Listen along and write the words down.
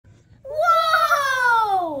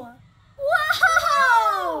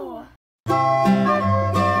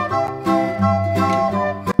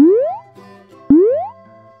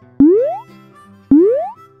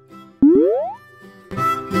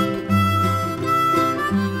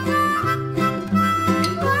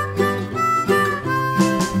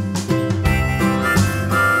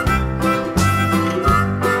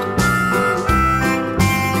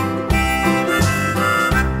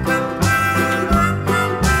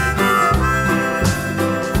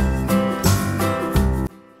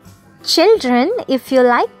Children, if you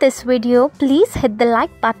like this video, please hit the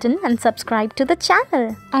like button and subscribe to the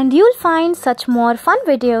channel. And you'll find such more fun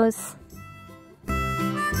videos.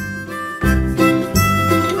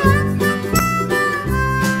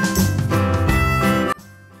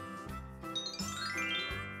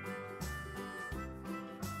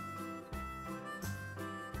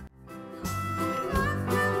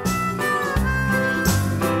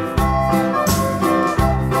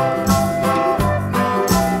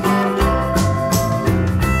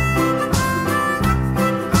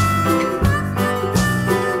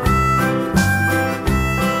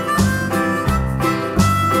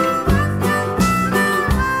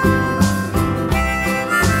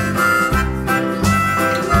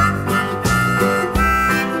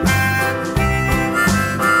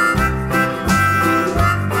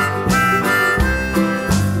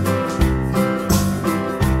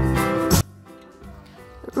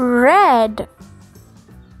 Red.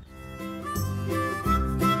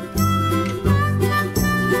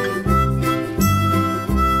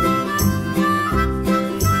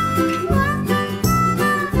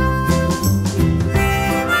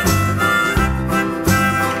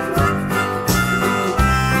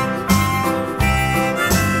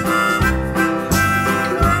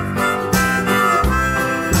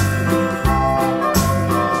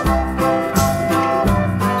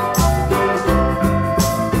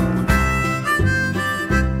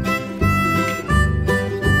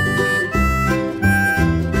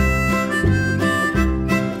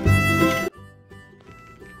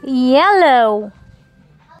 Yellow.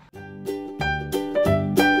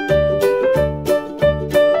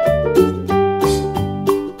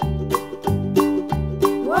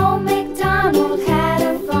 Old MacDonald had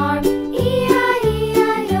a farm,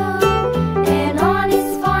 E-I-E-I-O. And on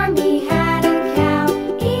his farm he had a cow,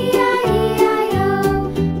 E-I-E-I-O.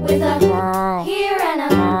 With a here and a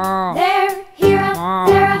there, here a,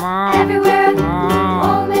 there a, everywhere.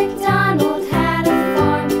 Old MacDonald had a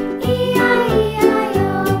farm, E-I-E-I-O.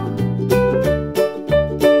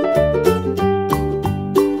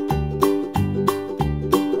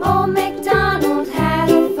 Old MacDonald had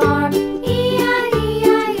a farm,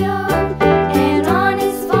 E-I-E-I-O. And on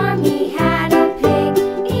his farm he had a pig,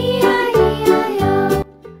 E-I-E-I-O.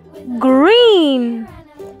 Green.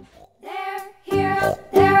 There, here,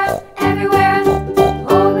 there, everywhere.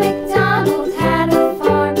 Old MacDonald had a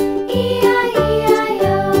farm, E-I-E-I-O.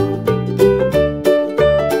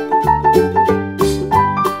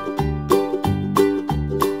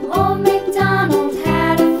 Old MacDonald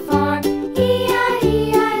had a farm,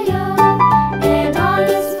 E-I-E-I-O. And on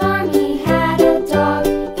his farm he had a dog,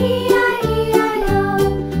 E-I-E-I-O.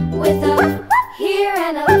 With a here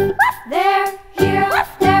and a there, here,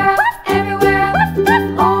 there, everywhere.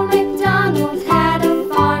 Old MacDonald had a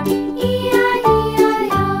farm,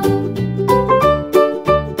 E-I-E-I-O.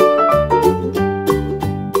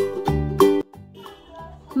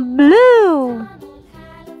 Blue.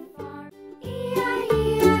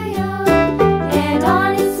 E-I-E-I-O. And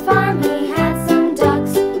on his farm he had some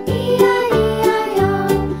ducks, E-I-E-I-O.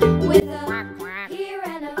 With a here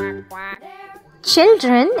and a there.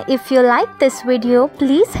 Children, if you like this video,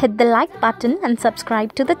 please hit the like button and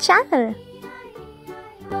subscribe to the channel.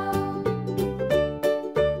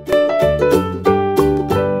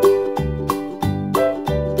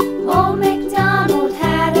 Old MacDonald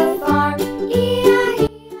had a farm, E-I-E-I-O.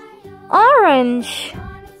 Orange.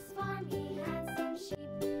 On his farm he had some sheep,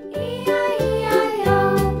 E-I-E-I-O.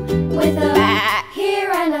 With a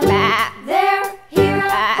here and a there, here,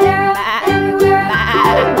 there, everywhere.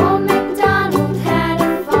 Old MacDonald had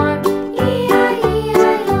a farm,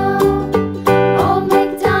 E-I-E-I-O. Old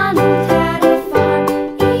MacDonald had a farm,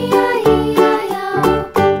 E-I-E-I-O.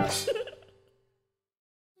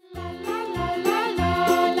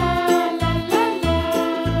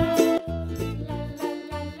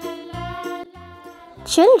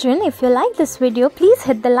 Children, if you like this video, please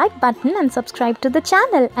hit the like button and subscribe to the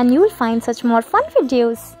channel, and you will find such more fun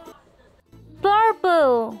videos.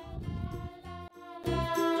 Purple.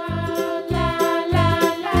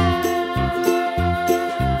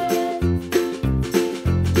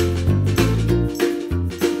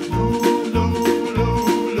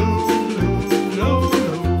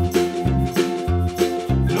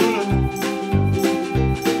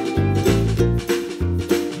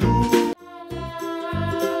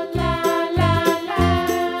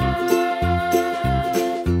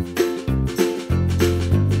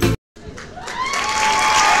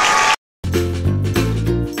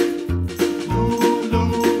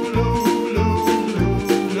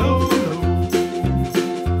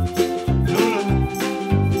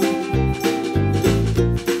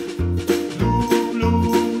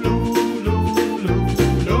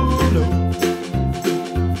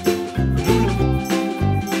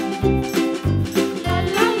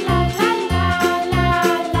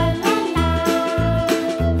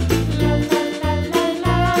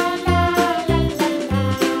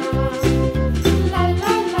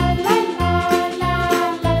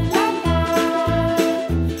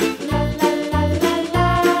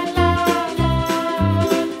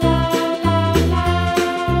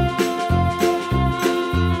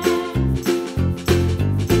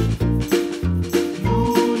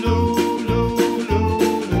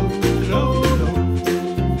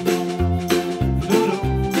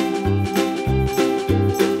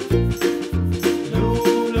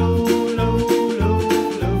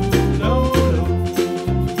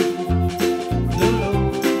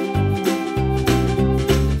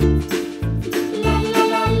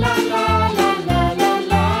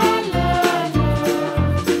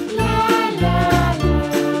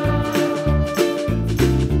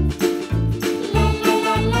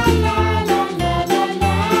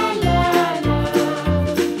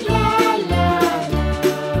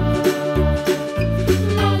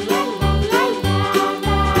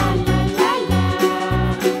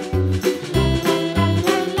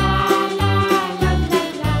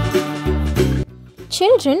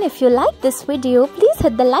 Children, if you like this video, please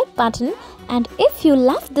hit the like button, and if you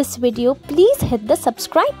love this video, please hit the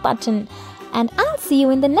subscribe button. And I'll see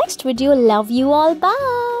you in the next video. Love you all.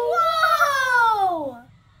 Bye.